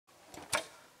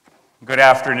Good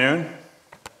afternoon.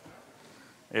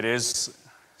 It is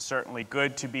certainly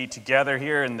good to be together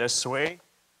here in this way,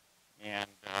 and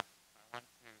I want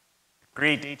to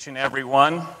greet each and every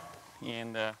one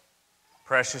in the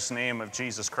precious name of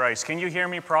Jesus Christ. Can you hear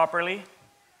me properly?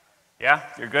 Yeah,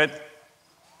 you're good?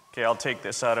 Okay, I'll take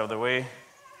this out of the way.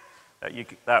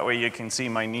 That way you can see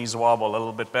my knees wobble a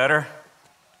little bit better.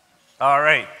 All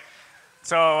right.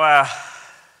 So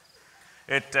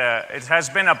it has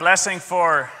been a blessing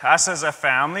for us as a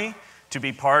family to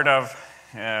be part of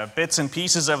bits and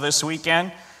pieces of this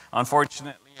weekend.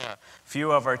 Unfortunately, a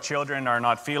few of our children are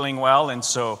not feeling well, and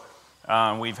so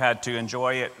we've had to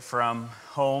enjoy it from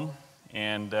home.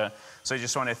 And so I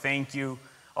just want to thank you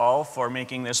all for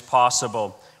making this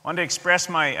possible. I want to express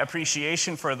my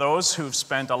appreciation for those who've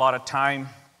spent a lot of time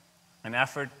and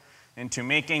effort into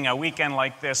making a weekend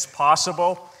like this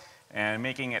possible and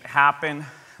making it happen.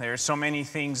 There are so many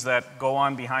things that go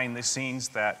on behind the scenes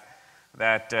that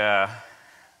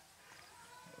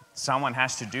someone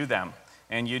has to do them,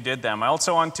 and you did them. I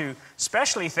also want to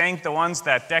especially thank the ones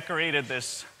that decorated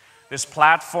this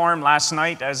platform last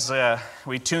night. As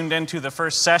we tuned into the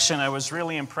first session, I was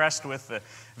really impressed with the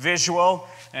visual,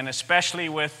 and especially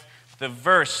with the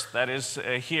verse that is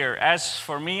here. As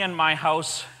for me and my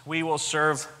house, we will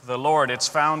serve the Lord. It's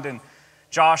found in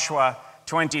Joshua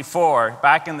 24.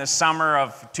 Back in the summer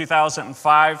of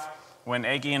 2005, when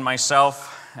Aggie and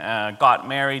myself got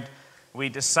married, we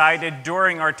decided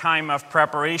during our time of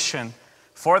preparation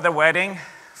for the wedding,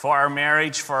 for our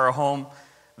marriage, for our home,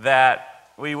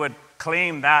 that we would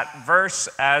claim that verse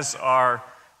as our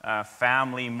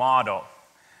family motto.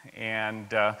 And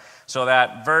so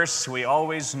that verse, we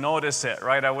always notice it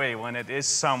right away when it is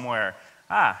somewhere.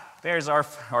 There's our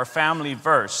family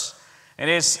verse.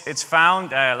 It's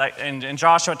found like in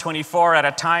Joshua 24 at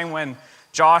a time when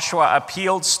Joshua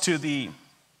appeals to the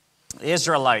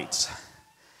Israelites.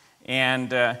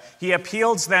 And he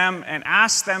appeals them and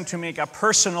asks them to make a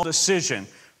personal decision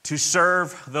to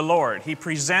serve the Lord. He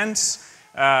presents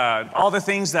all the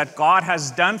things that God has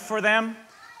done for them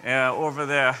over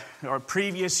the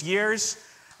previous years.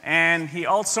 And he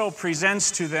also presents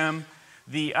to them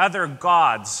the other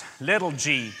gods, little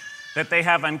g, that they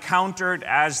have encountered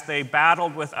as they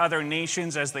battled with other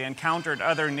nations, as they encountered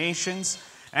other nations.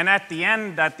 And at the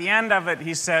end of it,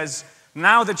 he says,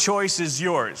 now the choice is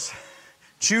yours.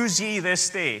 Choose ye this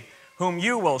day whom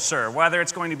you will serve, whether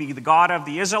it's going to be the God of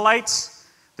the Israelites,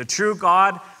 the true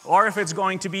God, or if it's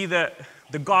going to be the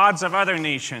gods of other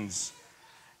nations.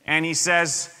 And he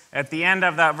says, at the end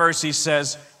of that verse, he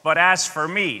says, but as for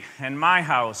me and my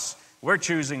house, we're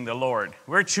choosing the Lord.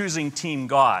 We're choosing Team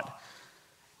God.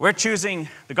 We're choosing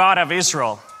the God of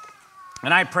Israel.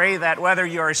 And I pray that whether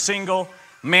you are single,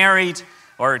 married,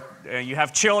 or you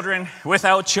have children,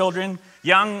 without children,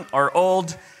 young or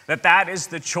old, that is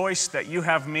the choice that you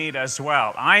have made as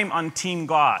well. I'm on Team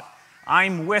God.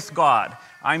 I'm with God.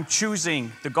 I'm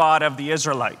choosing the God of the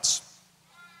Israelites.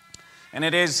 And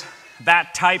it is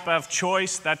that type of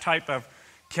choice, that type of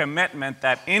commitment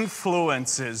that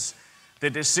influences the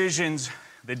decisions,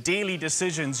 the daily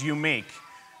decisions you make,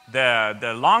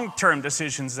 the long-term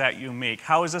decisions that you make.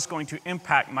 How is this going to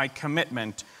impact my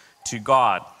commitment to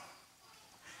God?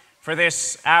 For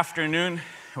this afternoon,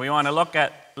 we want to look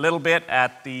a little bit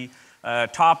at the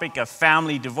topic of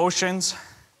family devotions.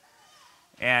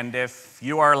 And if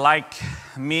you are like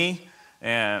me,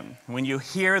 when you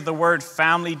hear the word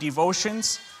family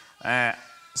devotions,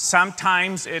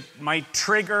 sometimes it might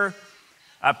trigger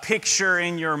a picture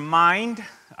in your mind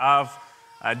of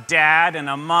a dad and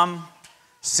a mom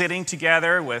sitting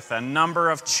together with a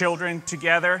number of children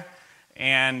together,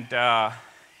 and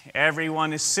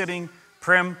everyone is sitting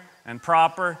prim and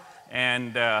proper,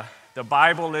 and the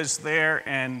Bible is there,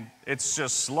 and it's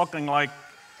just looking like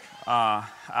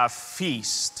a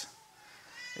feast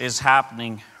is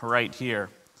happening right here.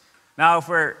 Now, if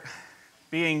we're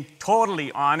being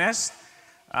totally honest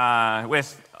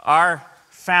with our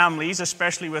families,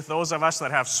 especially with those of us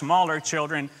that have smaller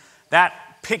children,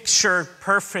 that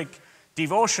picture-perfect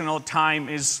devotional time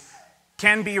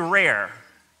can be rare.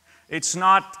 It's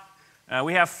not,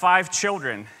 we have 5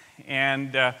 children,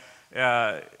 and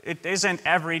it isn't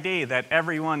every day that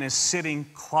everyone is sitting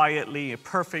quietly,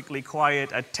 perfectly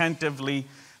quiet, attentively.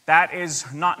 That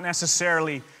is not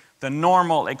necessarily the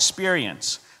normal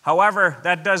experience. However,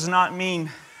 that does not mean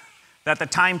that the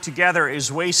time together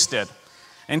is wasted.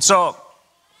 And so,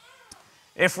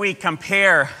 if we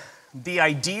compare the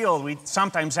ideal we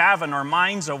sometimes have in our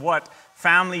minds of what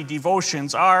family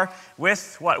devotions are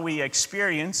with what we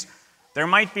experience, there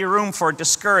might be room for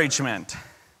discouragement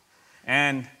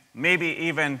and maybe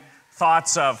even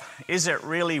thoughts of, is it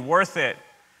really worth it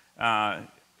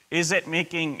Is it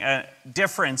making a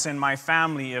difference in my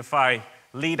family if I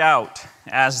lead out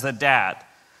as the dad?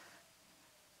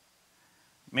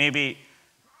 Maybe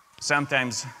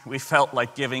sometimes we felt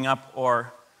like giving up,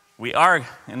 or we are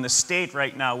in the state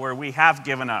right now where we have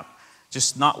given up,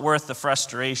 just not worth the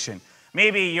frustration.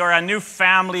 Maybe you're a new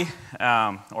family,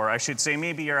 or I should say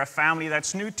maybe you're a family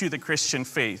that's new to the Christian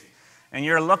faith, and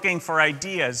you're looking for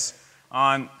ideas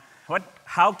on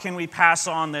how can we pass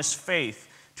on this faith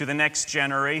to the next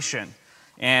generation.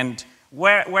 And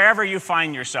wherever you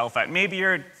find yourself at, maybe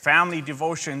your family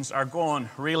devotions are going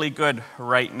really good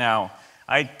right now.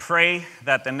 I pray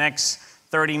that the next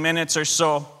 30 minutes or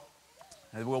so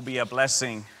it will be a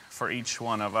blessing for each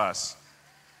one of us.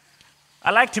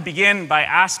 I'd like to begin by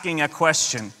asking a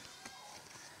question.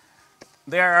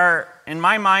 In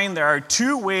my mind, there are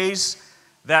two ways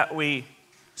that we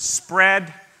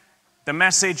spread the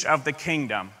message of the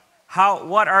kingdom.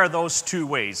 What are those two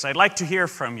ways? I'd like to hear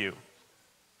from you.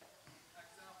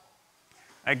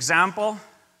 Example?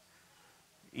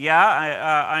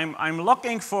 Yeah, I'm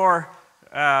looking for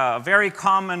a very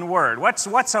common word.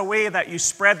 What's a way that you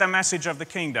spread the message of the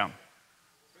kingdom?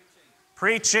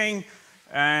 Preaching,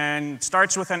 and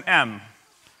starts with an M.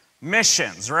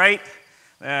 Missions, right?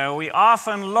 We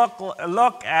often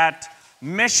look at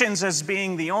missions as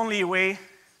being the only way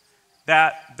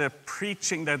that the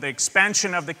preaching, that the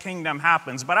expansion of the kingdom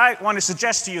happens. But I want to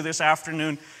suggest to you this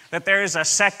afternoon that there is a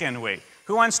second way.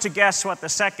 Who wants to guess what the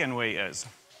second way is?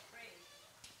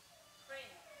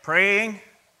 Praying.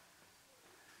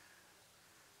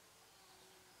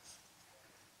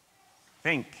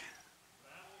 Think.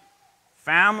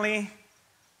 Family.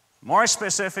 More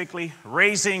specifically,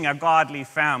 raising a godly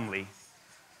family.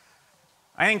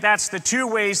 I think that's the two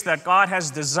ways that God has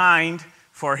designed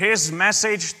for His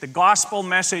message, the gospel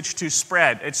message, to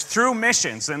spread. It's through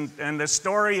missions, and the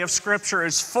story of Scripture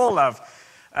is full of,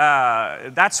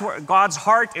 that's where God's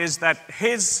heart is, that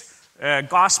His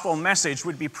gospel message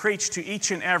would be preached to each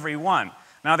and every one.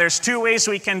 Now, there's two ways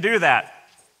we can do that.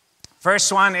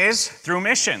 First one is through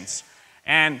missions.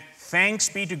 And thanks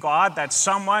be to God that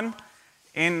someone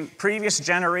in previous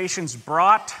generations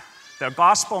brought the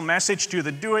gospel message to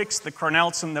the Duecks, the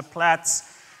Cornells, and the Platts.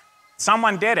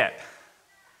 Someone did it.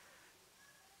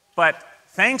 But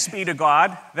thanks be to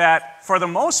God that for the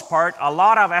most part, a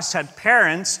lot of us had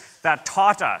parents that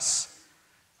taught us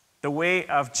the way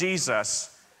of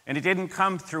Jesus, and it didn't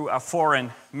come through a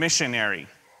foreign missionary.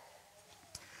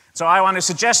 So I want to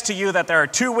suggest to you that there are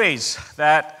two ways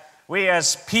that we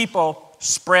as people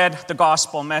spread the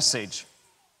gospel message.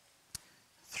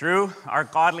 Through our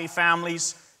godly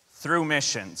families, through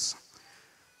missions.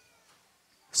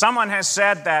 Someone has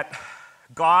said that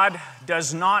God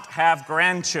does not have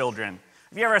grandchildren.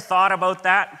 Have you ever thought about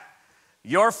that?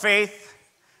 Your faith,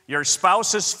 your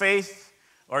spouse's faith,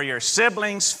 or your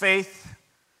siblings' faith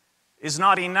is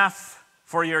not enough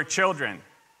for your children.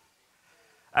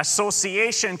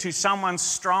 Association to someone's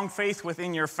strong faith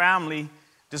within your family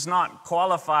does not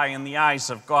qualify in the eyes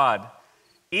of God.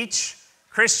 Each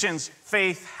Christian's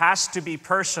faith has to be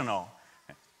personal.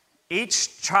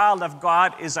 Each child of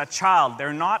God is a child.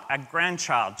 They're not a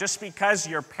grandchild. Just because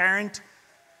your parent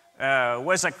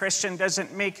was a Christian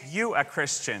doesn't make you a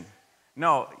Christian.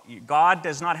 No, God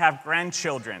does not have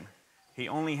grandchildren. He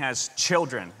only has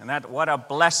children. And what a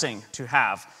blessing to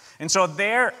have. And so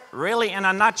there, really in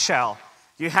a nutshell,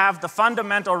 you have the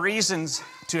fundamental reasons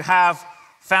to have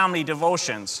family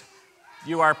devotions.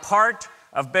 You are part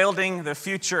of building the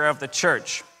future of the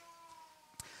church.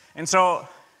 And so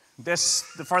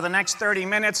for the next 30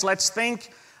 minutes, let's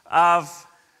think of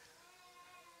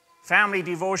family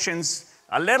devotions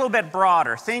a little bit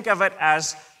broader. Think of it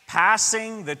as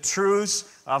passing the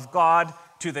truths of God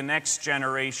to the next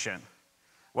generation.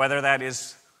 Whether that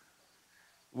is,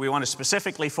 we want to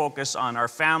specifically focus on our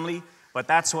family, but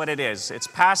that's what it is. It's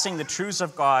passing the truths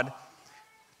of God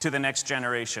to the next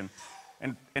generation.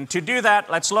 And to do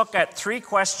that, let's look at three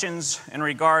questions in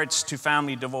regards to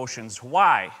family devotions.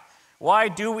 Why? Why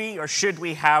do we or should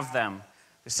we have them?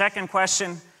 The second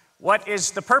question, what is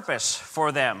the purpose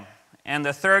for them? And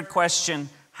the third question,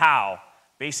 how?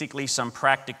 Basically some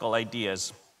practical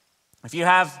ideas. If you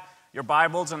have your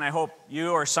Bibles, and I hope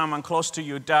you or someone close to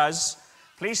you does,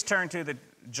 please turn to the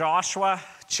Joshua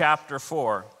chapter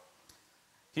 4.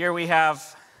 Here we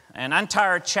have an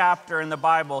entire chapter in the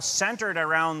Bible centered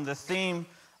around the theme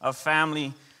of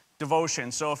family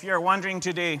devotion. So if you're wondering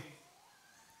today,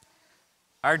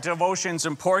 are devotions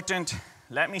important?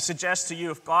 Let me suggest to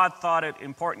you, if God thought it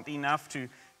important enough to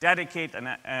dedicate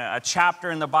a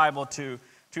chapter in the Bible to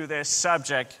this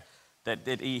subject,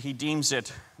 that He deems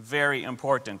it very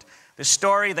important. The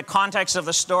story, the context of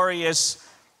the story is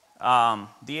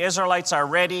the Israelites are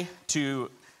ready to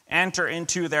enter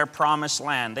into their promised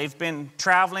land. They've been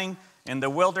traveling in the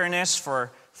wilderness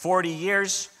for 40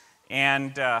 years,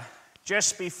 and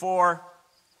just before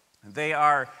they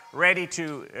are ready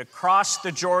to cross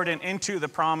the Jordan into the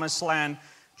promised land,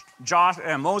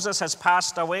 Moses has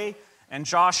passed away, and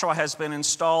Joshua has been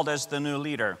installed as the new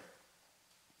leader.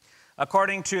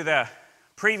 According to the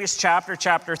previous chapter,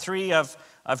 chapter 3 of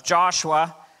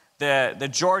Joshua, the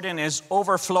Jordan is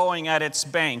overflowing at its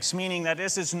banks, meaning that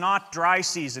this is not dry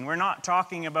season. We're not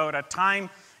talking about a time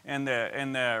in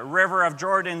the river of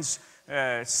Jordan's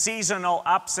seasonal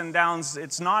ups and downs.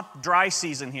 It's not dry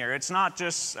season here. It's not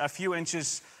just a few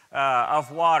inches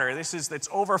of water. It's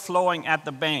overflowing at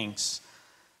the banks.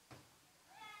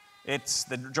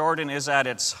 The Jordan is at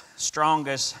its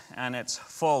strongest and its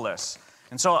fullest.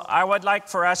 And so I would like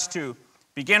for us to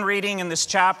begin reading in this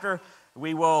chapter.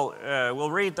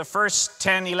 We'll read the first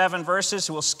 10, 11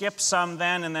 verses. We'll skip some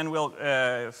then, and then we'll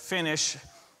finish,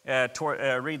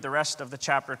 read the rest of the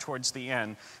chapter towards the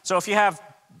end. So if you have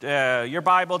your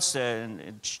Bibles,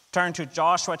 turn to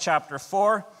Joshua chapter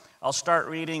 4. I'll start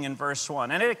reading in verse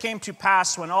 1. And it came to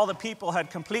pass when all the people had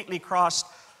completely crossed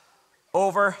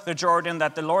over the Jordan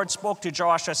that the Lord spoke to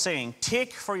Joshua, saying,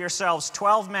 "Take for yourselves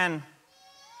 12 men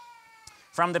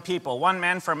from the people, 1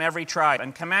 man from every tribe,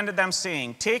 and commanded them,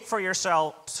 saying, Take for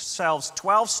yourselves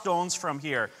 12 stones from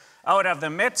here, out of the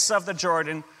midst of the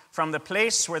Jordan, from the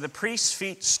place where the priest's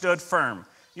feet stood firm.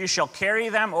 You shall carry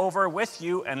them over with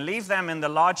you and leave them in the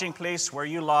lodging place where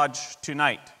you lodge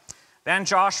tonight." Then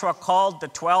Joshua called the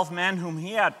 12 men whom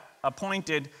he had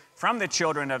appointed from the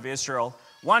children of Israel,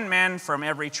 1 man from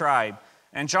every tribe.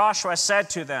 And Joshua said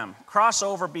to them, "Cross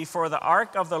over before the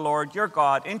ark of the Lord your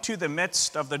God into the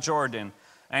midst of the Jordan.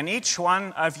 And each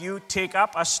one of you take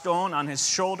up a stone on his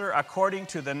shoulder according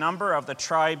to the number of the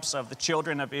tribes of the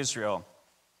children of Israel,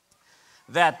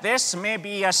 that this may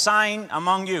be a sign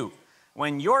among you.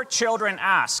 When your children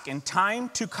ask in time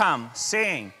to come,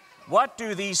 saying, What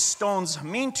do these stones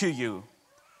mean to you?"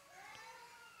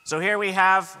 So here we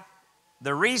have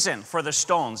the reason for the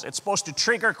stones. It's supposed to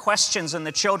trigger questions in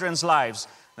the children's lives.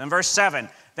 Then verse 7,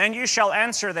 "Then you shall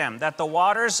answer them that the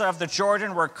waters of the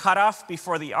Jordan were cut off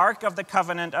before the ark of the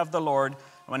covenant of the Lord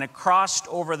when it crossed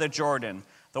over the Jordan.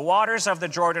 The waters of the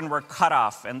Jordan were cut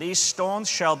off, and these stones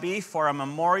shall be for a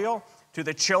memorial to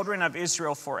the children of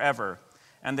Israel forever."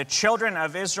 And the children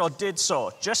of Israel did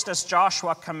so, just as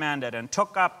Joshua commanded, and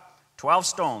took up 12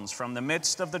 stones from the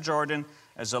midst of the Jordan,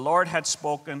 as the Lord had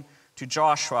spoken to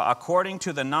Joshua, according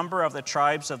to the number of the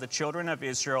tribes of the children of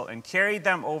Israel, and carried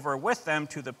them over with them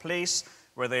to the place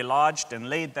where they lodged, and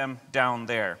laid them down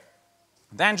there.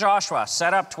 Then Joshua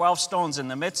set up 12 stones in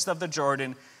the midst of the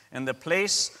Jordan, in the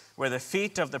place where the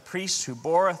feet of the priests who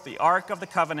bore the ark of the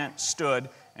covenant stood,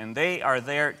 and they are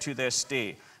there to this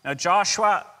day. Now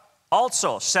Joshua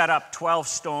also set up 12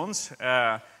 stones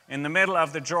in the middle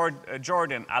of the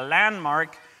Jordan, a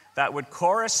landmark that would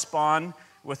correspond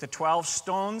with the 12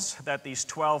 stones that these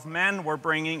 12 men were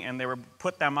bringing, and they would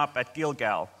put them up at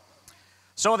Gilgal.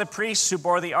 So the priests who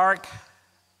bore the ark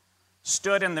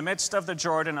stood in the midst of the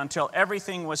Jordan until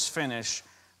everything was finished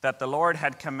that the Lord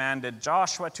had commanded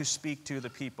Joshua to speak to the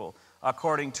people,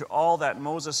 according to all that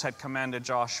Moses had commanded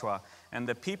Joshua. And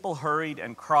the people hurried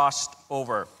and crossed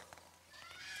over.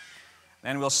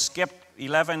 Then we'll skip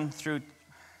 11 through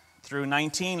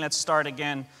 19. Let's start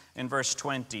again in verse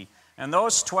 20. "And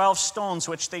those 12 stones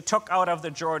which they took out of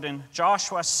the Jordan,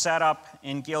 Joshua set up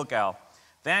in Gilgal.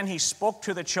 Then he spoke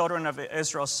to the children of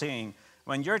Israel, saying,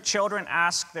 When your children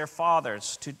ask their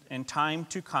fathers in time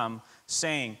to come,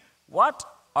 saying, What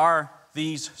are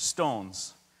these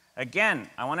stones?" Again,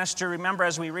 I want us to remember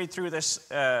as we read through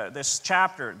this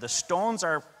chapter, the stones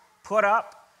are put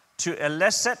up to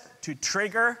elicit, to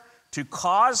trigger, to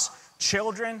cause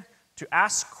children to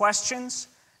ask questions,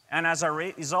 and as a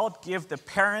result, give the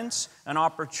parents an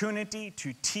opportunity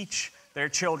to teach their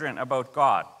children about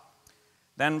God.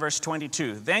 Then verse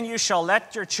 22, "Then you shall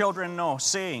let your children know,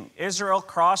 saying, Israel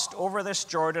crossed over this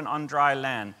Jordan on dry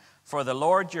land. For the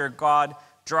Lord your God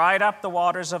dried up the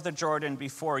waters of the Jordan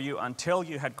before you until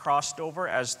you had crossed over,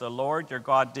 as the Lord your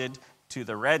God did to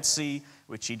the Red Sea,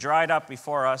 which he dried up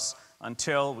before us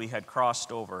until we had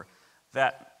crossed over.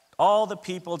 That all the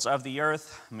peoples of the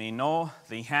earth may know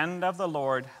the hand of the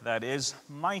Lord that is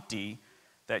mighty,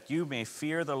 that you may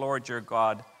fear the Lord your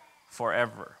God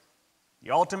forever."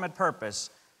 The ultimate purpose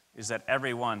is that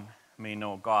everyone may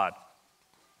know God.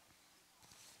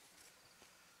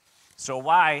 So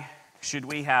why should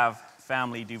we have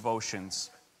family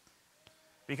devotions?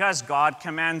 Because God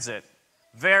commands it.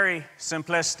 Very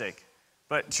simplistic.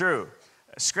 but true.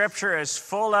 Scripture is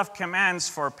full of commands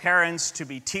for parents to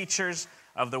be teachers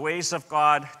of the ways of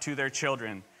God to their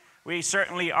children. We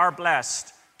certainly are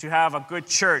blessed to have a good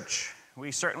church.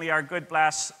 We certainly are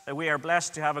blessed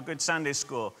to have a good Sunday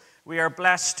school. We are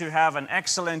blessed to have an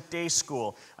excellent day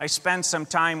school. I spent some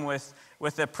time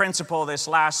with the principal this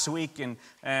last week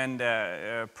and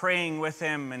praying with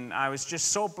him, and I was just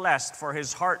so blessed for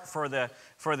his heart for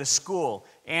the school.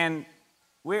 And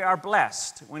we are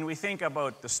blessed when we think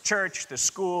about this church, the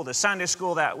school, the Sunday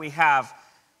school that we have.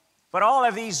 But all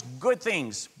of these good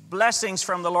things, blessings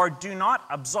from the Lord, do not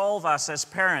absolve us as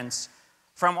parents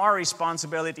from our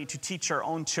responsibility to teach our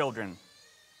own children.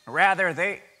 Rather,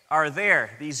 they are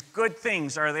there. These good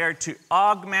things are there to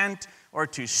augment or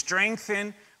to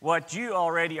strengthen what you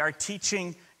already are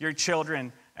teaching your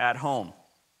children at home.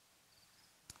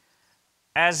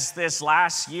 As this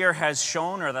last year has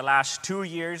shown, or the last 2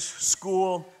 years,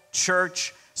 school,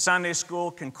 church, Sunday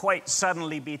school can quite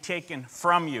suddenly be taken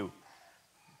from you.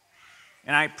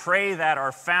 And I pray that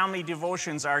our family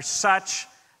devotions are such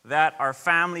that our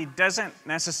family doesn't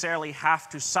necessarily have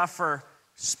to suffer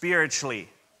spiritually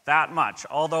that much.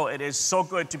 Although it is so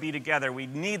good to be together, we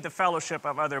need the fellowship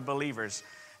of other believers.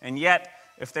 And yet,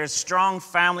 if there's strong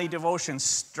family devotion,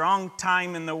 strong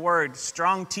time in the Word,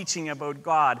 strong teaching about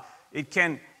God, it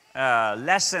can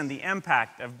lessen the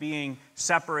impact of being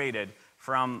separated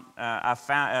from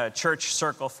a church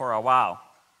circle for a while.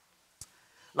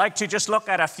 I'd like to just look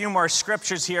at a few more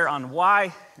scriptures here on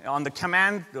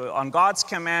God's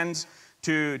commands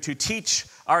to teach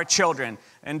our children.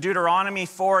 In Deuteronomy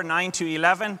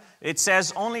 4:9-11, it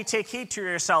says, "Only take heed to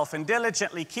yourself and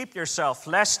diligently keep yourself,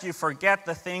 lest you forget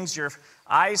the things your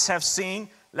eyes have seen,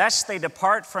 lest they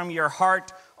depart from your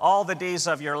heart all the days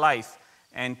of your life.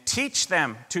 And teach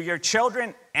them to your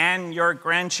children and your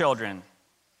grandchildren."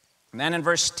 And then in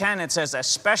verse 10 it says,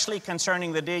 "Especially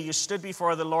concerning the day you stood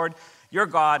before the Lord your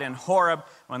God in Horeb,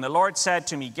 when the Lord said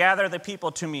to me, 'Gather the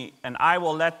people to me, and I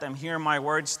will let them hear my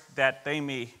words, that they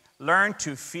may learn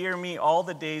to fear me all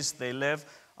the days they live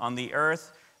on the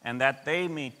earth, and that they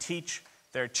may teach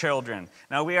their children.'"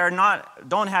 Now we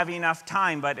don't have enough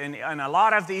time, but in a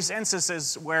lot of these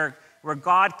instances where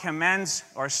God commends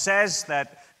or says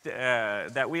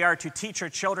that we are to teach our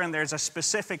children, there's a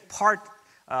specific part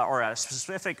or a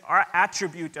specific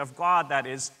attribute of God that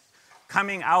is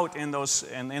coming out in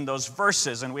those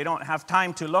verses, and we don't have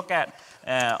time to look at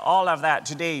all of that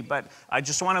today, but I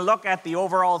just want to look at the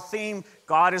overall theme.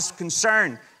 God is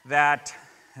concerned that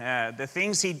the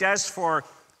things He does for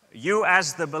you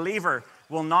as the believer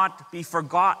will not be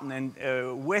forgotten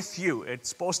and with you. It's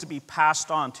supposed to be passed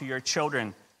on to your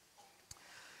children.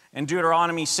 In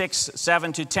Deuteronomy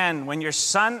 6:7-10, "When your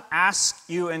son asks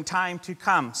you in time to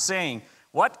come, saying,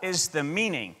 'What is the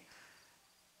meaning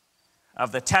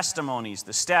of the testimonies,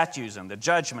 the statutes, and the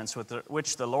judgments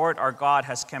which the Lord our God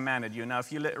has commanded you?'" Now,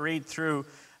 if you read through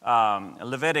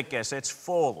Leviticus, it's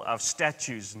full of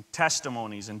statutes and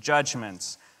testimonies and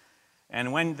judgments.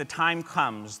 And when the time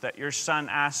comes that your son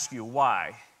asks you,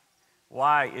 why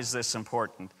is this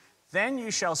important? "Then you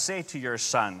shall say to your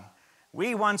son,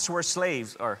 'We once were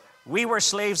slaves,' or 'We were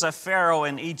slaves of Pharaoh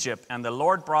in Egypt, and the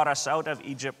Lord brought us out of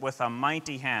Egypt with a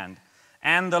mighty hand.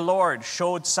 And the Lord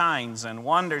showed signs and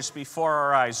wonders before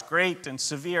our eyes, great and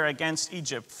severe, against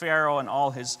Egypt, Pharaoh and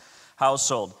all his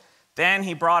household. Then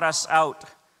He brought us out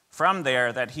from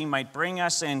there, that He might bring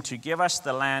us in to give us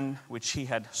the land which He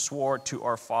had swore to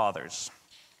our fathers.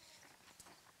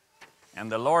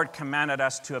 And the Lord commanded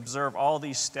us to observe all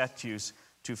these statutes,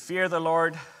 to fear the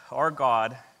Lord our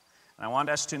God,'" and I want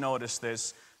us to notice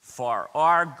this, "'for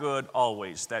our good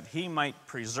always, that He might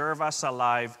preserve us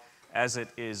alive as it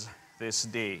is this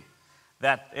day.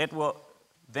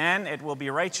 Then it will be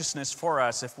righteousness for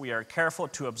us if we are careful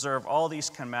to observe all these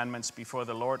commandments before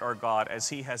the Lord our God, as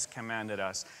He has commanded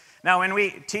us.'" Now, when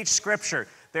we teach Scripture,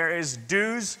 there is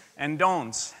do's and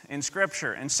don'ts in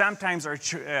Scripture. And sometimes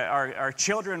our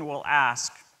children will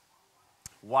ask,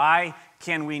 "Why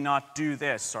can we not do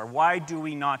this?" or "Why do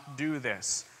we not do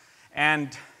this?"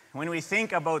 And when we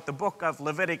think about the book of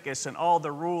Leviticus and all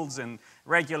the rules and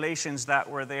regulations that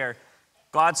were there,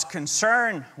 God's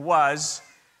concern was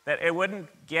that it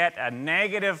wouldn't get a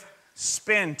negative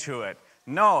spin to it.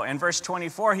 No, in verse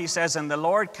 24 He says, "And the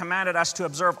Lord commanded us to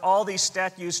observe all these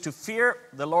statutes, to fear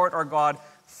the Lord our God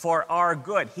for our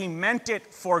good." He meant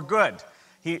it for good,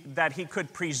 that He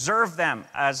could preserve them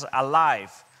as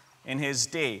alive in His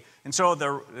day. And so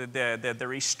the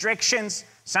restrictions,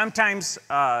 sometimes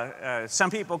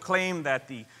some people claim that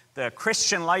the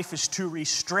Christian life is too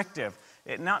restrictive.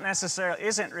 It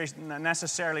isn't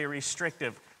necessarily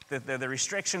restrictive. The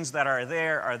restrictions that are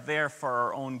there for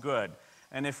our own good.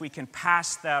 and if we can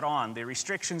pass that on, the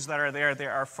restrictions that are there, they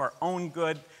are for our own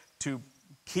good to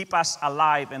keep us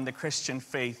alive in the Christian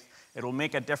faith. It will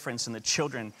make a difference in the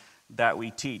children that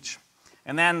we teach.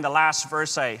 And then the last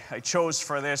verse I chose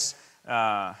for this,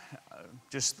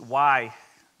 just why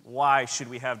should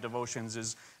we have devotions,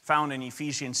 is found in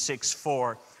Ephesians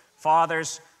 6:4.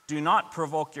 Fathers, do not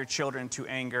provoke your children to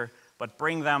anger, but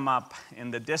bring them up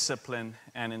in the discipline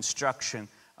and instruction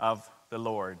of the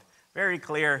Lord. Very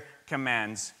clear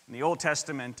commands in the Old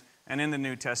Testament and in the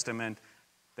New Testament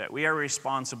that we are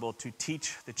responsible to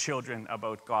teach the children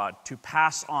about God, to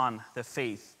pass on the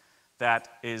faith that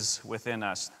is within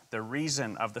us, the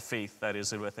reason of the faith that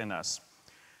is within us.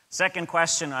 Second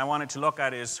question I wanted to look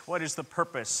at is, what is the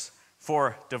purpose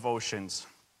for devotions?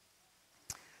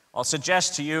 I'll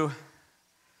suggest to you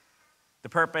the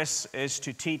purpose is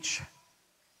to teach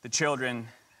the children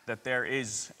that there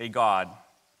is a God.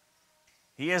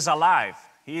 He is alive.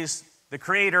 He is the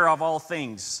creator of all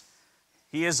things.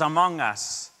 He is among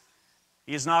us.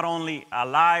 He is not only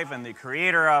alive and the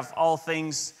creator of all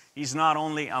things, he's not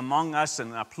only among us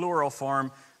in a plural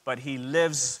form, but he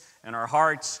lives in our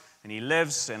hearts and he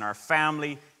lives in our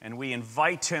family, and we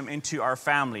invite him into our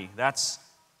family. That's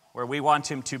where we want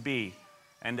him to be,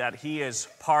 and that he is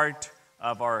part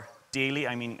of our daily,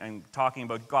 I'm talking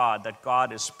about God, that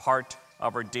God is part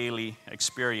of our daily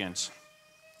experience.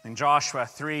 In Joshua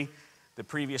 3, the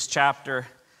previous chapter,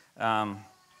 from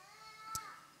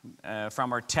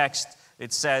our text,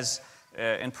 it says,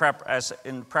 in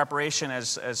preparation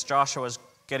as Joshua was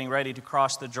getting ready to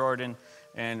cross the Jordan,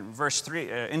 in verse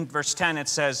 10 it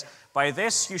says, "By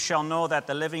this you shall know that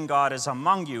the living God is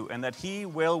among you, and that he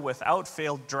will without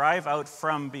fail drive out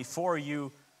from before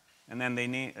you," and then they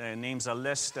names a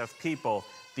list of people,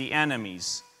 the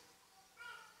enemies.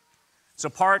 So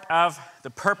part of the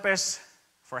purpose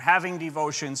for having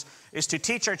devotions is to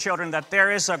teach our children that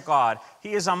there is a God.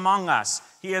 He is among us.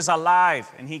 He is alive,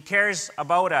 and he cares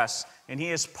about us, and he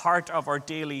is part of our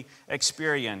daily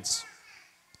experience.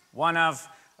 One of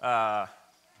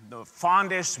the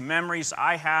fondest memories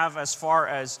I have as far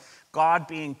as God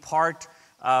being part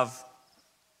of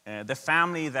the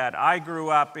family that I grew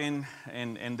up in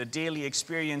the daily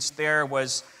experience there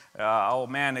was,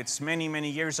 it's many, many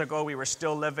years ago. We were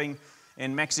still living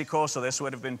in Mexico, so this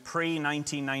would have been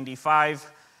pre-1995,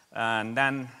 and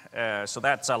then, so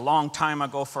that's a long time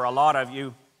ago for a lot of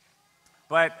you.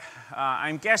 But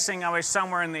I'm guessing I was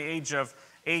somewhere in the age of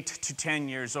 8 to 10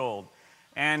 years old,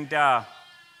 and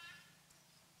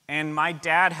my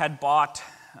dad had bought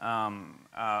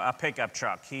a pickup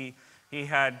truck. He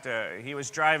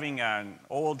was driving an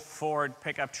old Ford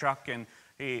pickup truck, and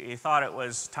he thought it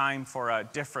was time for a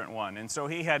different one. And so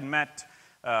he had met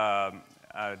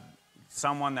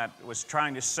someone that was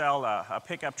trying to sell a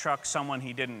pickup truck, someone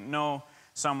he didn't know,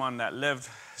 someone that lived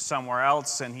somewhere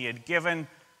else, and he had given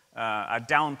a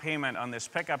down payment on this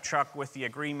pickup truck with the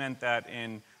agreement that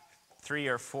in 3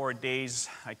 or 4 days,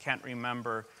 I can't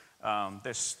remember,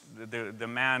 the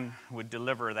man would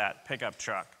deliver that pickup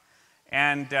truck.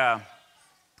 And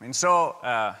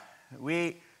so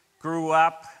we grew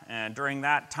up during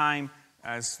that time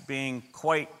as being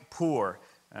quite poor.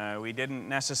 We didn't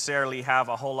necessarily have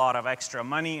a whole lot of extra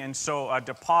money, and so a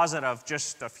deposit of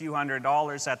just a few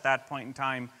 $100s at that point in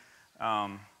time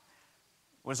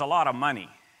was a lot of money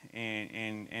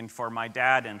and for my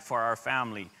dad and for our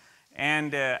family.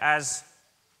 And as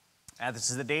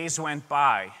the days went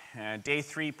by, day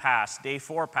 3 passed, day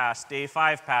 4 passed, day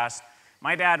 5 passed,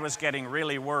 my dad was getting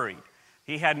really worried.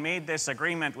 He had made this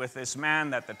agreement with this man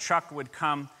that the truck would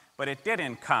come, but it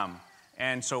didn't come.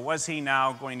 And so was he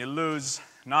now going to lose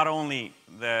not only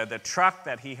the truck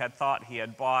that he had thought he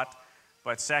had bought,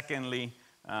 but secondly,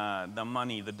 the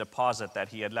money, the deposit that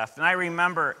he had left. And I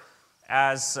remember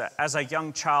as a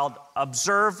young child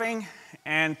observing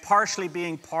and partially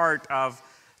being part of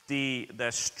the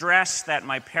stress that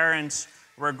my parents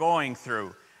were going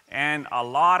through. And a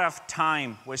lot of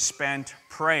time was spent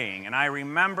praying. And I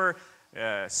remember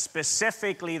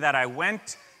specifically that I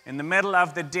went in the middle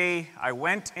of the day, I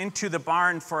went into the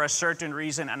barn for a certain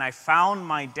reason, and I found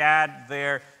my dad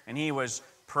there, and he was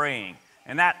praying.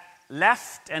 And that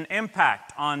left an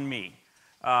impact on me,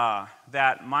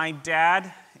 that my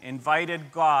dad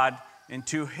invited God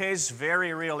into his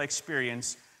very real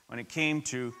experience when it came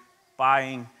to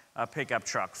buying a pickup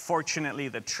truck. Fortunately,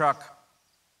 the truck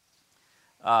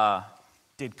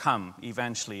did come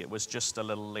eventually. It was just a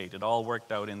little late. It all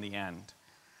worked out in the end.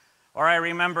 Or I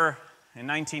remember in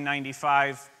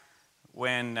 1995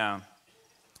 when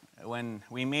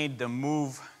we made the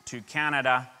move to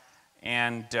Canada,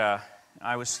 and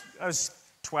I was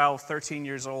 12, 13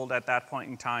 years old at that point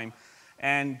in time,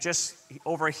 And just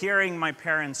overhearing my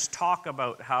parents talk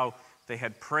about how they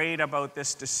had prayed about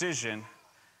this decision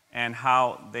and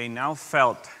how they now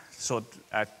felt so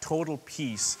at total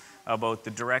peace about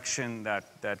the direction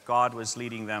that God was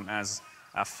leading them as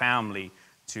a family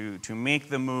to make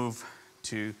the move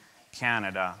to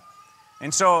Canada.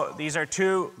 And so these are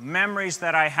two memories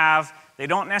that I have. They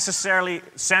don't necessarily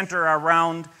center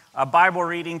around a Bible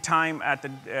reading time at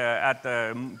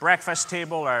the breakfast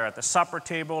table or at the supper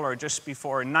table or just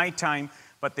before nighttime,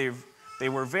 but they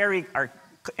are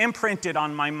imprinted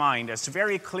on my mind as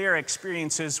very clear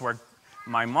experiences where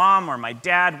my mom or my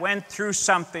dad went through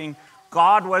something,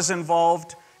 God was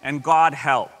involved, and God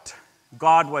helped.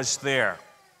 God was there.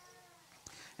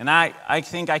 And I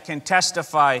think I can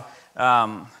testify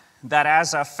that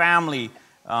as a family,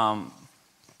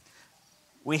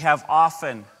 we have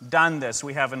often done this.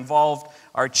 We have involved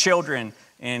our children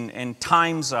in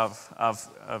times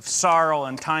of sorrow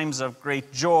and times of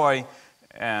great joy,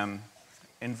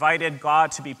 invited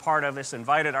God to be part of this,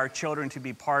 invited our children to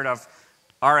be part of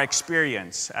our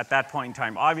experience at that point in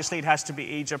time. Obviously, it has to be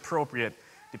age appropriate,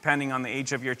 depending on the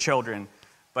age of your children.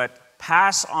 But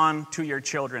pass on to your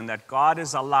children that God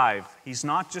is alive. He's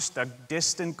not just a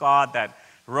distant God that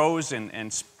rose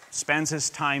and spends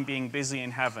his time being busy in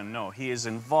heaven. No, he is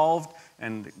involved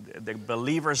in the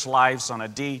believers' lives on a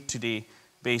day-to-day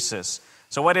basis.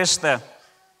 So what is the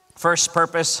first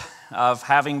purpose of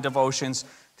having devotions?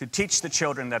 To teach the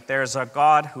children that there's a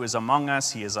God who is among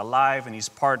us, he is alive, and he's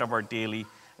part of our daily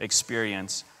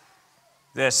experience.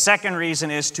 The second reason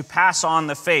is to pass on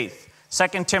the faith.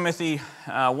 2 Timothy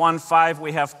 1:5,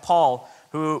 we have Paul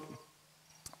who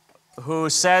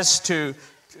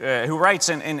writes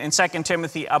in 2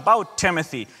 Timothy about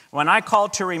Timothy, "When I call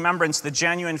to remembrance the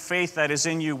genuine faith that is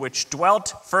in you, which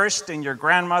dwelt first in your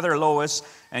grandmother Lois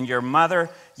and your mother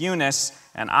Eunice,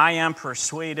 and I am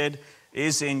persuaded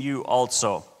is in you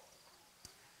also."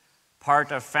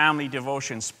 Part of family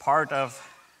devotions, part of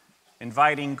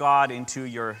inviting God into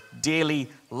your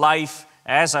daily life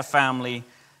as a family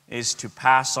is to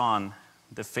pass on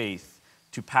the faith,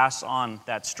 to pass on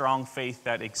that strong faith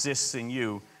that exists in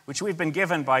you, which we've been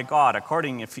given by God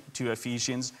according to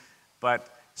Ephesians, but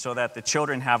so that the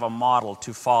children have a model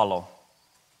to follow.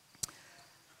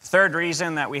 Third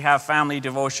reason that we have family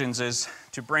devotions is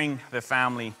to bring the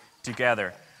family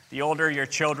together. The older your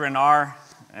children are,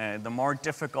 the more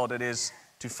difficult it is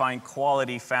to find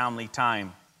quality family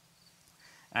time.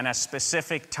 And a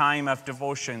specific time of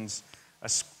devotions, a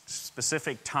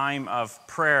specific time of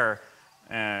prayer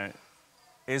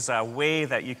is a way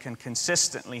that you can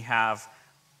consistently have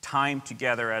time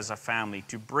together as a family,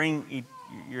 to bring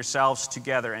yourselves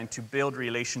together and to build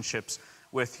relationships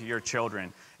with your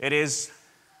children. It is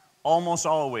almost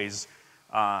always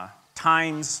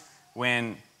times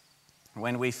when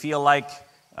we feel like,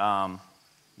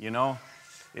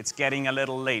 it's getting a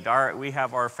little late. We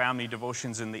have our family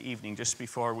devotions in the evening just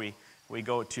before we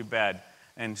go to bed.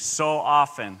 And so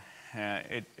often,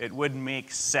 it wouldn't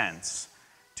make sense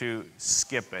to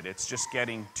skip it. It's just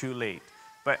getting too late.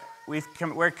 But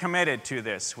we're committed to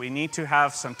this. We need to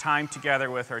have some time together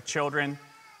with our children.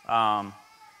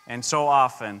 And so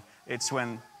often, it's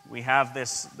when we have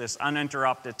this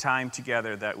uninterrupted time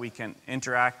together that we can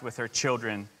interact with our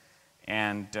children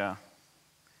and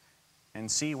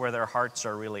see where their hearts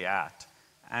are really at,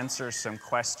 answer some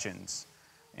questions,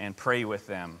 and pray with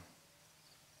them.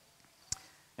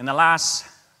 And the last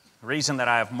reason that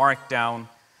I have marked down,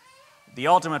 the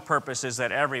ultimate purpose is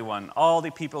that everyone, all the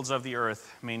peoples of the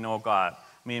earth may know God.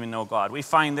 We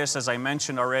find this, as I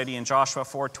mentioned already in Joshua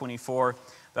 4:24,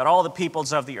 that all the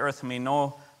peoples of the earth may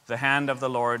know the hand of the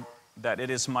Lord, that it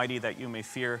is mighty, that you may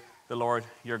fear the Lord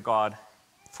your God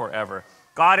forever.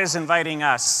 God is inviting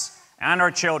us and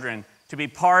our children to be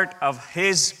part of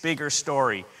his bigger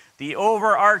story. The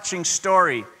overarching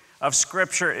story of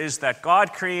Scripture is that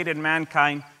God created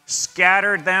mankind,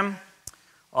 scattered them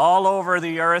all over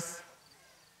the earth,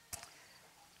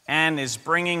 and is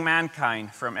bringing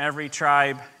mankind from every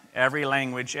tribe, every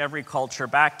language, every culture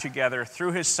back together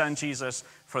through his Son Jesus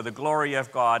for the glory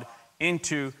of God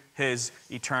into his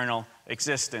eternal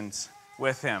existence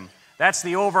with him. That's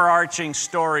the overarching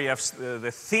story of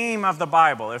the theme of the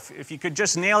Bible. If you could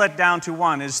just nail it down to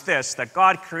one, is this, that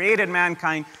God created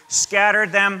mankind,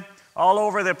 scattered them all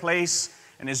over the place,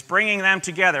 and is bringing them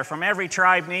together from every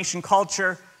tribe, nation,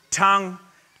 culture, tongue,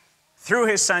 through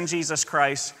his Son Jesus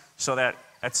Christ, so that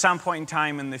at some point in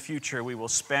time in the future, we will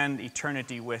spend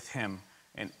eternity with him,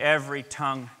 and every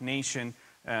tongue, nation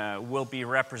will be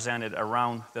represented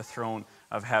around the throne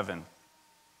of heaven.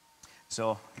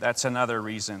 So that's another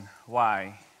reason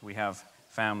why we have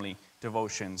family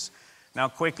devotions. Now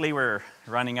quickly, we're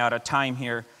running out of time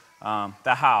here.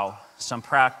 The how, some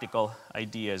practical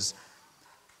ideas.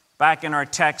 Back in our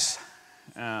text,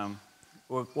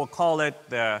 we'll call it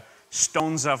the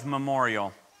stones of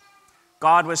memorial.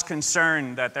 God was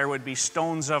concerned that there would be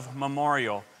stones of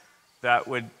memorial that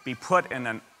would be put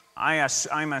in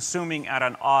I'm assuming at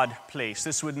an odd place.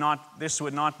 This would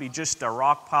not be just a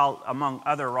rock pile among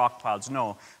other rock piles.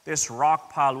 No, this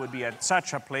rock pile would be at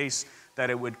such a place that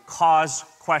it would cause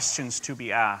questions to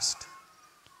be asked.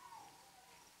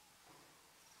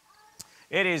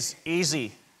 It is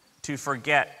easy to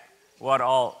forget what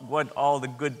all the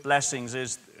good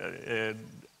blessings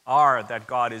are that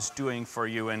God is doing for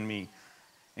you and me.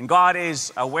 And God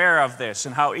is aware of this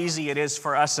and how easy it is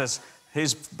for us as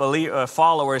His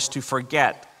followers to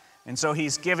forget. And so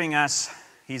He's giving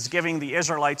the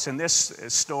Israelites in this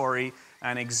story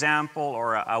an example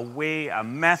or a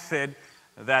method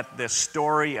that the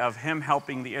story of Him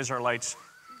helping the Israelites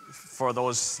for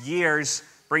those years,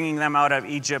 bringing them out of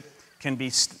Egypt, can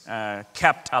be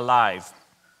kept alive.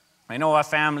 I know a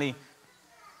family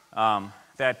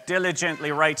that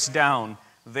diligently writes down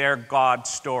their God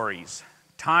stories.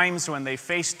 Times when they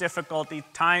face difficulty,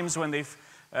 times when they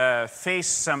face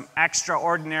some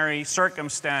extraordinary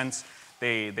circumstance,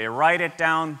 they write it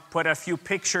down, put a few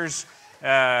pictures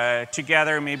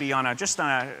together, maybe on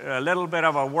a little bit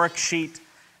of a worksheet,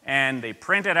 and they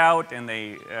print it out and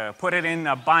they put it in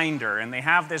a binder. And they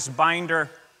have this binder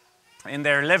in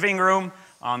their living room,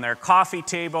 on their coffee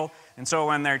table. And so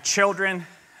when their children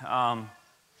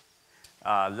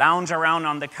lounge around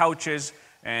on the couches,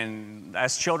 and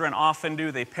as children often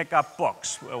do, they pick up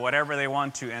books, whatever they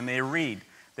want to, and they read.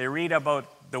 They read about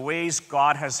the ways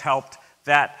God has helped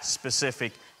that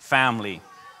specific family.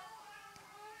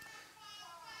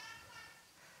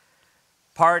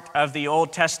 Part of the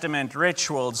Old Testament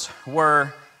rituals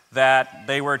were that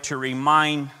they were to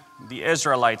remind the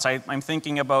Israelites. I'm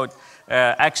thinking about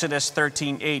Exodus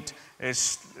 13:8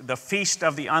 is the Feast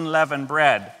of the Unleavened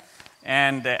Bread.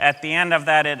 And at the end of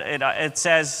that, it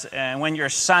says, when your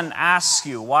son asks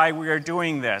you why we are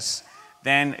doing this,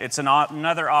 then it's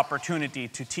another opportunity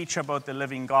to teach about the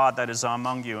living God that is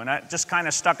among you. And that just kind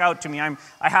of stuck out to me. I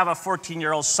have a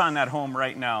 14-year-old son at home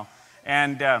right now,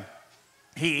 and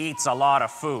he eats a lot of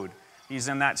food. He's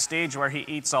in that stage where he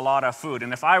eats a lot of food.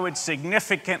 And if I would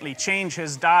significantly change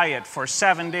his diet for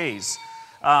 7 days,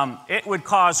 it would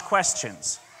cause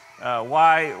questions.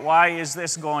 Why is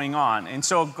this going on? And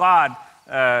so God,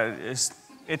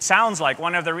 it sounds like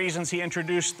one of the reasons He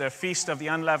introduced the Feast of the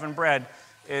Unleavened Bread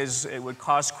is it would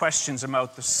cause questions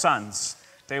about the sons.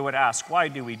 They would ask, why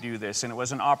do we do this? And it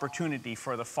was an opportunity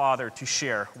for the father to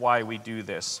share why we do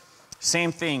this.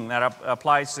 Same thing that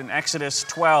applies in Exodus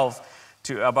 12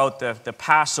 about the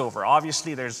Passover.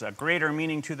 Obviously, there's a greater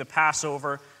meaning to the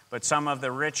Passover, but some of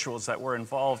the rituals that were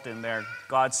involved in there,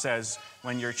 God says,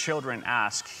 when your children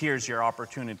ask, here's your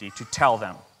opportunity to tell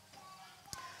them.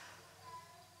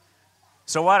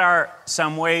 So what are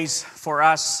some ways for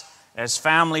us as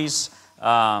families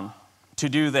to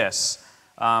do this?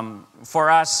 For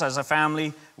us as a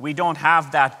family, we don't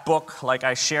have that book like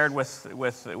I shared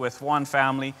with one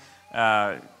family.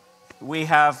 We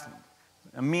have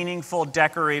meaningful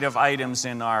decorative items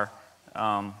in our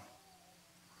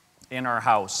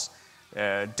house.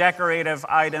 Decorative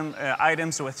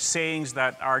items with sayings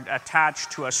that are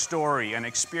attached to a story, an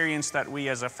experience that we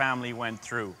as a family went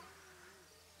through.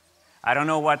 I don't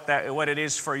know what it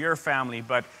is for your family,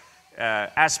 but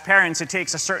as parents, it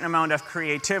takes a certain amount of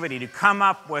creativity to come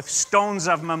up with stones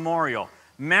of memorial,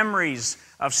 memories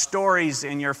of stories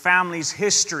in your family's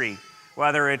history,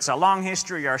 whether it's a long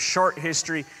history or a short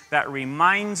history, that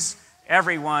reminds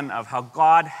everyone of how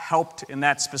God helped in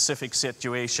that specific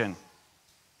situation.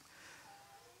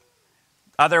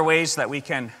 Other ways that we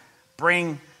can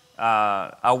bring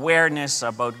awareness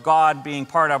about God being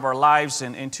part of our lives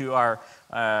and into our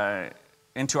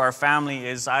family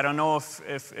is, I don't know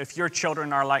if your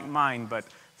children are like mine, but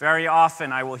very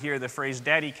often I will hear the phrase,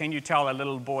 "Daddy, can you tell a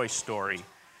little boy story?"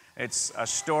 It's a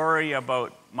story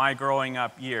about my growing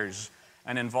up years,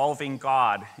 and involving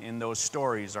God in those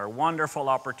stories are wonderful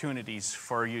opportunities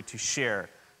for you to share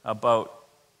about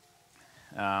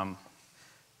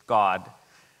God.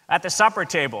 At the supper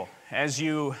table, as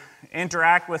you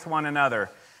interact with one another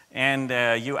and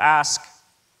you ask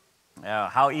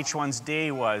how each one's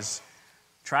day was,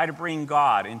 try to bring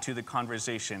God into the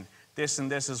conversation. This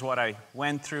and this is what I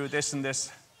went through, this and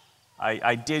this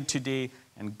I did today,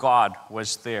 and God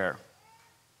was there.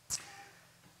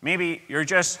 Maybe you're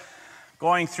just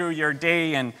going through your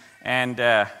day and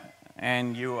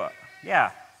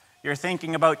you're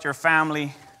thinking about your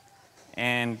family,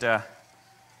 and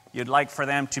You'd like for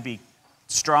them to be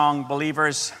strong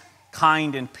believers,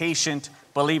 kind and patient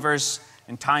believers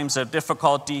in times of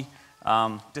difficulty.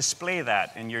 Display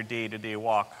that in your day-to-day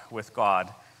walk with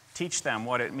God. Teach them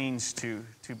what it means to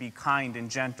be kind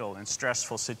and gentle in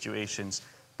stressful situations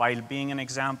by being an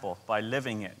example, by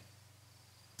living it.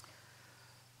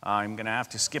 I'm going to have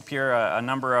to skip here a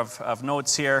number of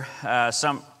notes here.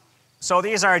 So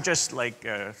these are just like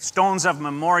stones of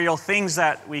memorial, things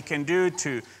that we can do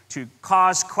to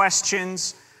cause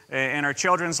questions in our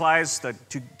children's lives,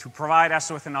 to provide us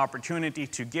with an opportunity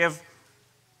to give,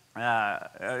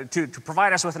 to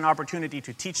provide us with an opportunity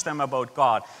to teach them about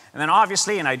God. And then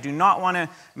obviously, and I do not want to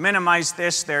minimize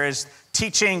this, there is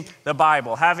teaching the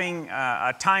Bible, having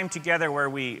a time together where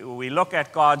we look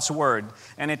at God's Word.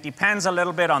 And it depends a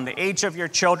little bit on the age of your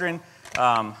children.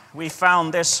 We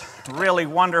found this really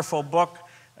wonderful book.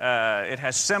 It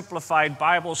has simplified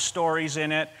Bible stories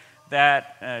in it.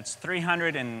 That it's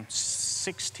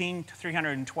 316 to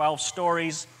 312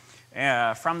 stories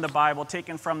from the Bible,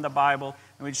 taken from the Bible.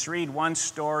 And we just read one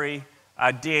story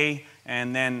a day.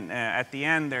 And then at the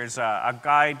end, there's a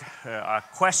guide, a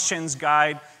questions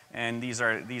guide. And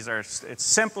it's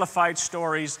simplified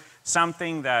stories,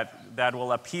 something that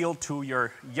will appeal to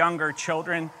your younger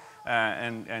children.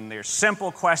 And there's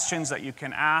simple questions that you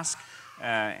can ask.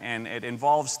 And it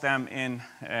involves them in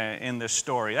the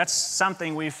story. That's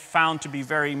something we've found to be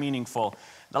very meaningful.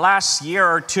 The last year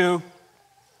or two,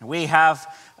 we have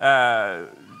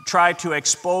tried to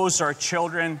expose our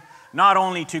children not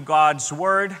only to God's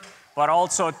Word, but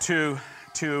also to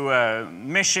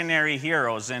missionary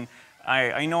heroes. And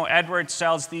I know Edward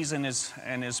sells these in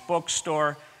his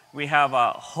bookstore. We have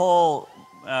a whole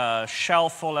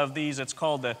shelf full of these. It's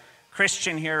called the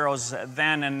Christian Heroes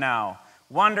Then and Now.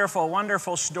 Wonderful,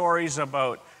 wonderful stories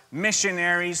about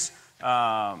missionaries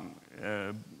and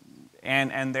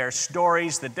their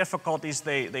stories, the difficulties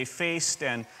they faced,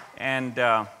 and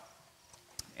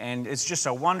it's just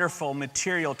a wonderful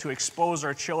material to expose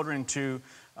our children to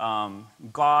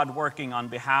God working on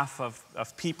behalf of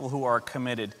people who are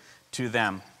committed to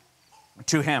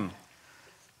Him.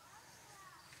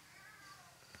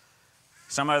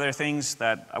 Some other things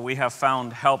that we have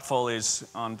found helpful is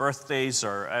on birthdays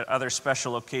or at other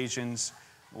special occasions,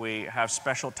 we have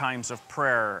special times of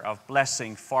prayer, of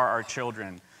blessing for our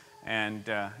children. And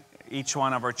each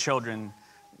one of our children,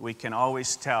 we can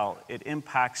always tell it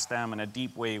impacts them in a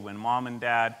deep way when mom and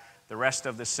dad, the rest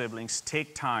of the siblings,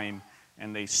 take time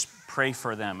and they pray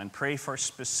for them and pray for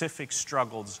specific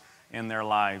struggles in their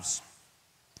lives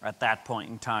at that point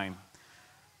in time.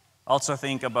 Also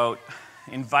think about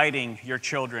inviting your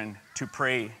children to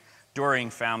pray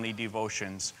during family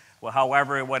devotions. Well,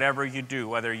 whatever you do,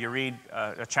 whether you read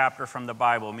a chapter from the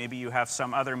Bible, maybe you have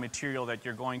some other material that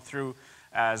you're going through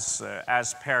as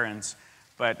parents,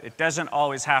 but it doesn't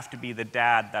always have to be the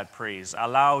dad that prays.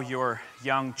 Allow your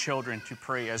young children to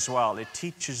pray as well. It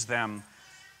teaches them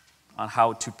on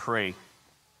how to pray.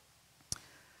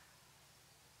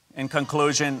 In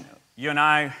conclusion, you and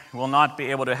I will not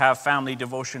be able to have family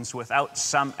devotions without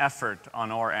some effort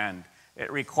on our end.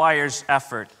 It requires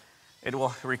effort. It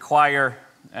will require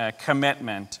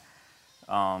commitment.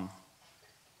 But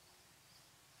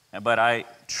I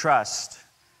trust,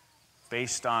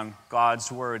 based on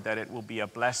God's Word, that it will be a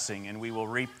blessing and we will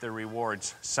reap the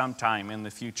rewards sometime in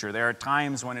the future. There are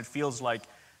times when it feels like,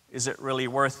 is it really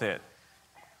worth it?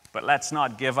 But let's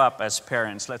not give up as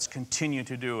parents. Let's continue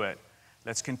to do it.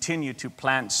 Let's continue to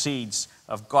plant seeds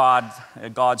of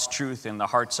God's truth in the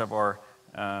hearts of our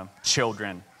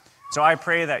children. So I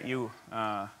pray that you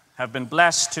have been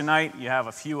blessed tonight. You have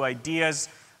a few ideas.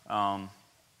 And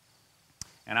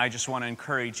I just want to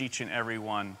encourage each and every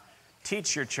one.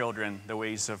 Teach your children the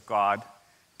ways of God.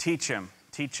 Teach them.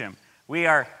 Teach them. We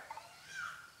are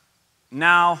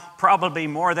now, probably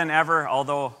more than ever,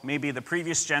 although maybe the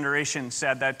previous generation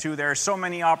said that too, there are so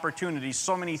many opportunities,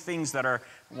 so many things that are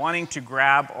wanting to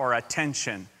grab our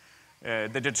attention.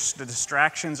 The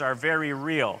distractions are very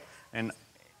real. And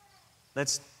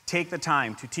let's take the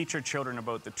time to teach our children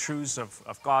about the truths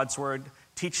of God's Word.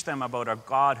 Teach them about a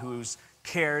God who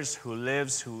cares, who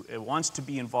lives, who wants to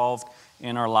be involved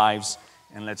in our lives.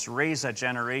 And let's raise a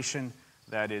generation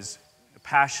that is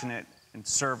passionate in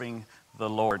serving the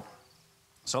Lord.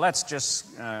 So let's just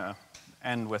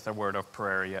end with a word of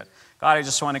prayer yet. God, I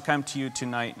just want to come to you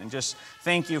tonight and just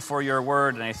thank you for your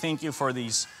word. And I thank you for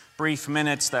these brief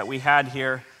minutes that we had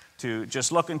here to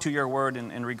just look into your word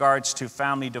in regards to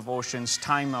family devotions,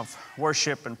 time of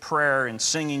worship and prayer and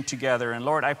singing together. And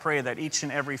Lord, I pray that each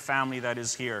and every family that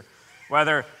is here,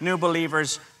 whether new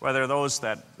believers, whether those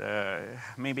that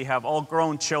maybe have all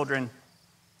grown children,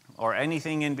 or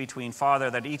anything in between. Father,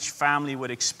 that each family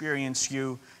would experience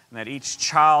you, and that each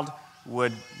child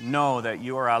would know that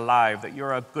you are alive, that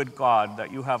you're a good God,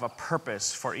 that you have a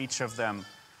purpose for each of them.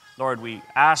 Lord, we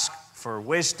ask for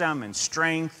wisdom and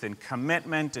strength and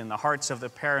commitment in the hearts of the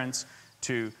parents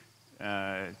to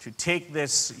take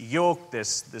this yoke,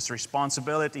 this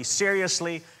responsibility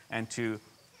seriously, and to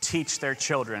teach their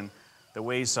children the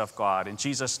ways of God. In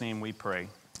Jesus' name we pray.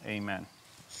 Amen.